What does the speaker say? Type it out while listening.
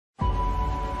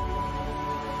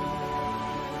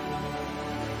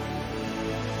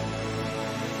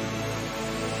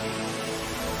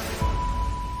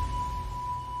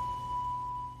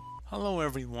Hello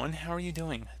everyone, how are you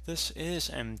doing? This is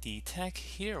MD Tech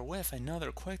here with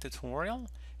another quick tutorial.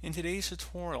 In today's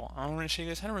tutorial, I'm going to show you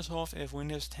guys how to resolve if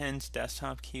Windows 10's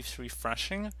desktop keeps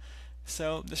refreshing.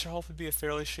 So this should hopefully be a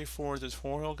fairly straightforward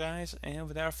tutorial, guys, and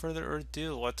without further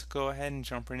ado, let's go ahead and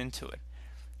jump right into it.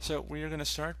 So we are going to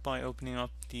start by opening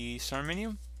up the Start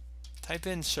menu, type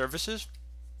in Services.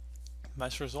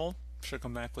 Best result should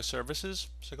come back with Services,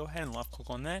 so go ahead and left click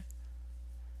on that.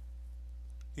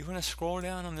 You're going to scroll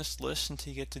down on this list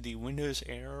until you get to the Windows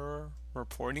Error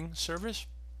Reporting Service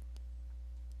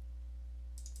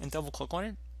and double click on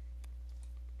it.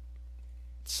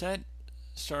 Set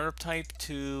startup type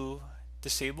to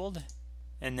disabled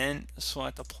and then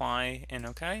select apply and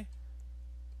OK.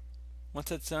 Once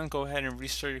that's done, go ahead and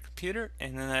restart your computer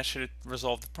and then that should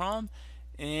resolve the problem.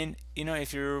 And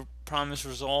if your problem is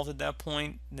resolved at that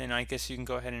point, then I guess you can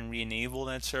go ahead and re-enable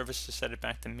that service to set it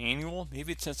back to manual.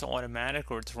 Maybe it's set to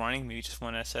automatic or it's running. Maybe you just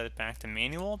want to set it back to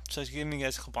manual. So it's giving you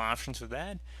guys a couple options with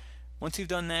that. Once you've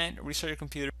done that, restart your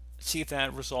computer, see if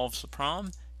that resolves the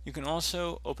problem. You can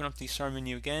also open up the Start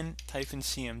menu again, type in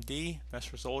CMD.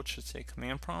 Best result should say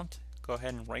Command Prompt. Go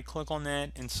ahead and right click on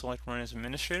that and select Run as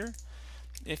Administrator.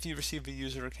 If you receive a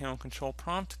user account control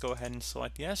prompt, go ahead and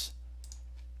select Yes.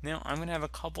 Now I'm going to have a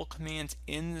couple commands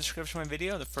in the description of my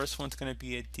video. The first one's going to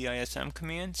be a dism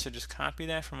command, so just copy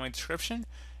that from my description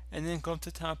and then go up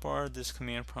to the top bar of this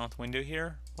command prompt window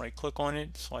here, right click on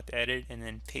it, select edit and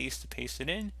then paste to paste it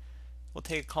in. It will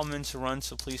take a couple minutes to run,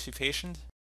 so please be patient.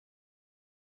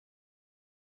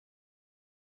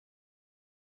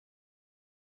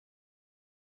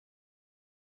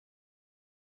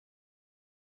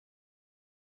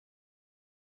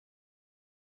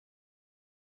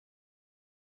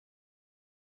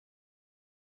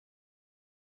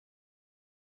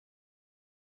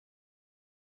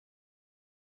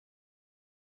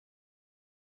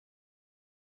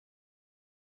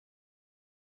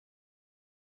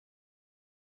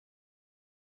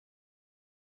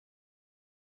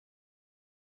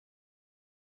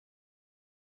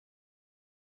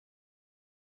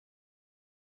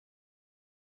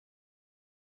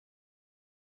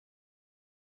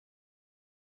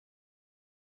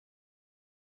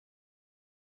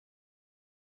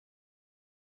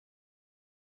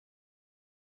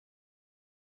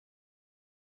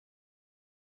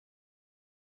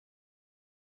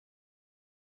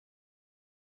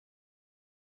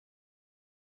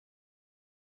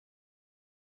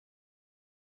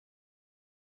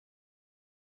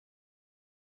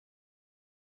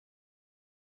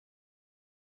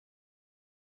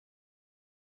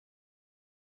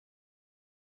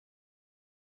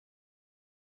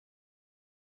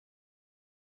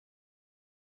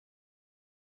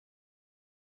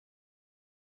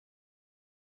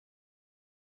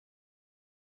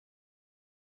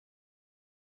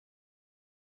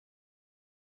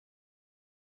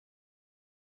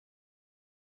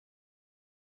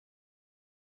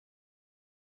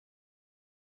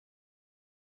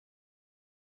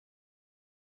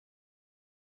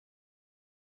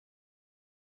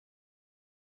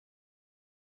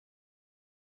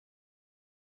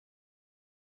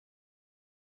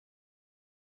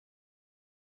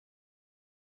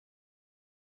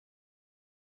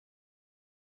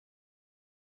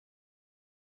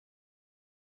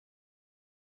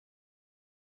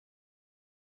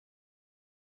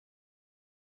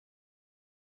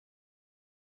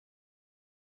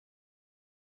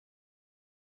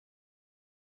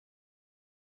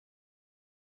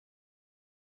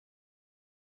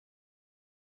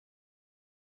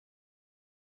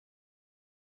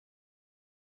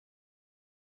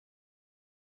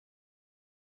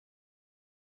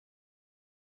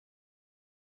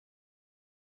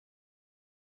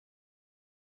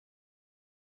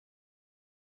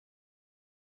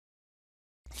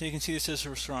 So you can see this says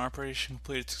restore operation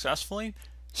completed successfully.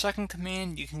 Second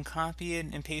command, you can copy it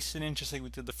and paste it in just like we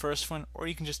did the first one, or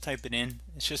you can just type it in.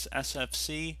 It's just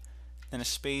SFC, then a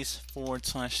space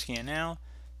 /scannow.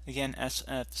 Again,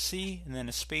 SFC, and then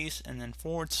a space, and then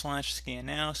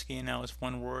 /scannow. Scannow is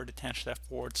one word attached to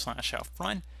that / out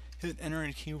front. Hit enter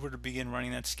a keyword to begin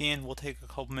running that scan. Will take a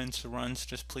couple minutes to run, so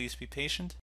just please be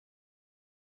patient.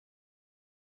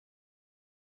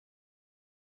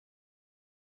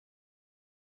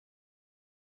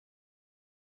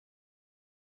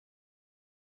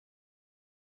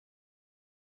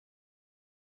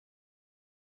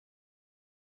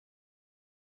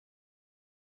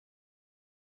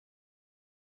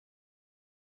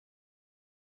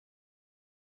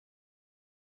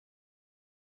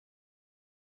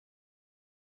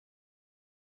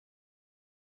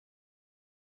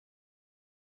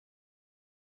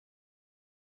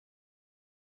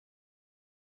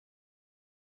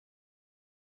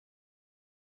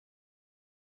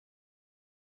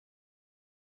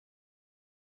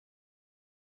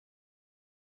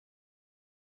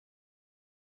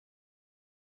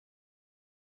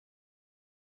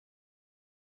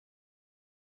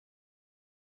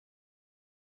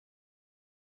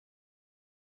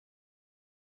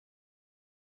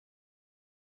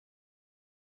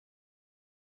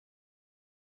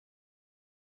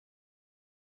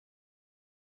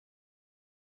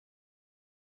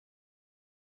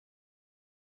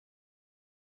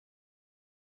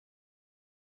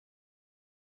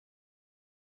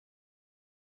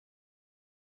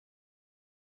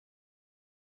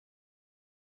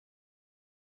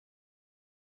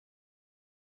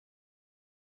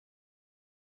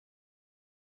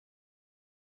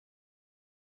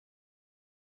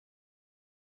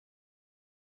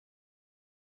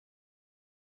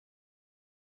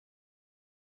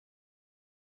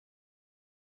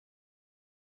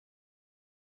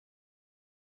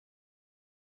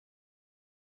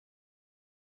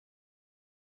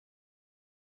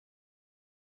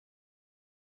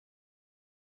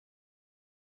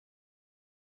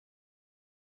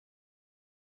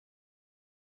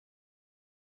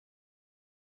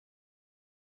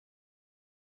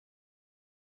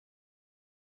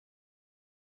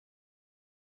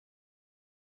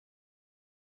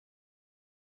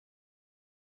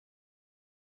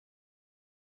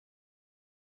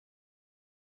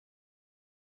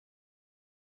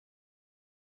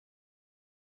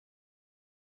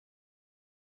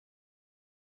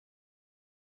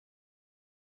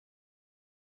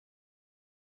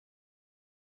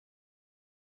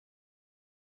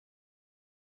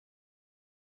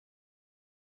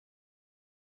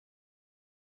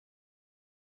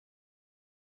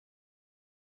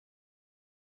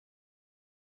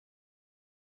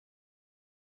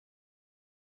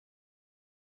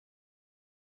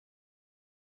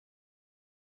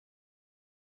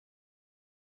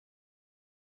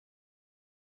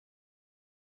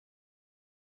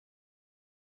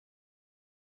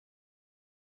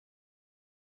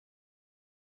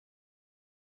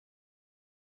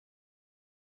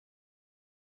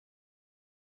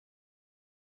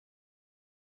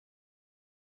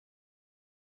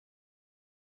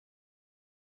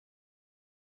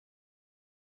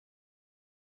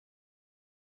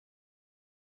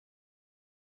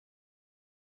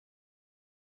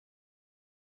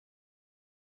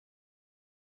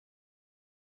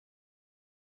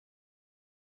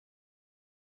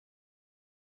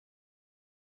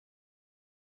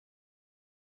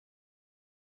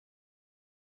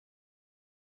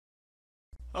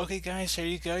 Okay guys, there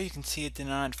you go. You can see it did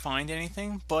not find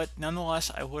anything, but nonetheless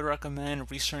I would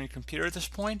recommend restarting your computer at this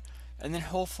point, and then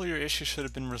hopefully your issue should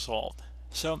have been resolved.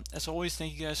 So as always,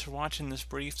 thank you guys for watching this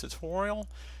brief tutorial.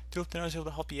 I do hope that I was able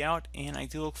to help you out, and I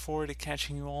do look forward to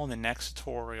catching you all in the next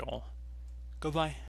tutorial. Goodbye.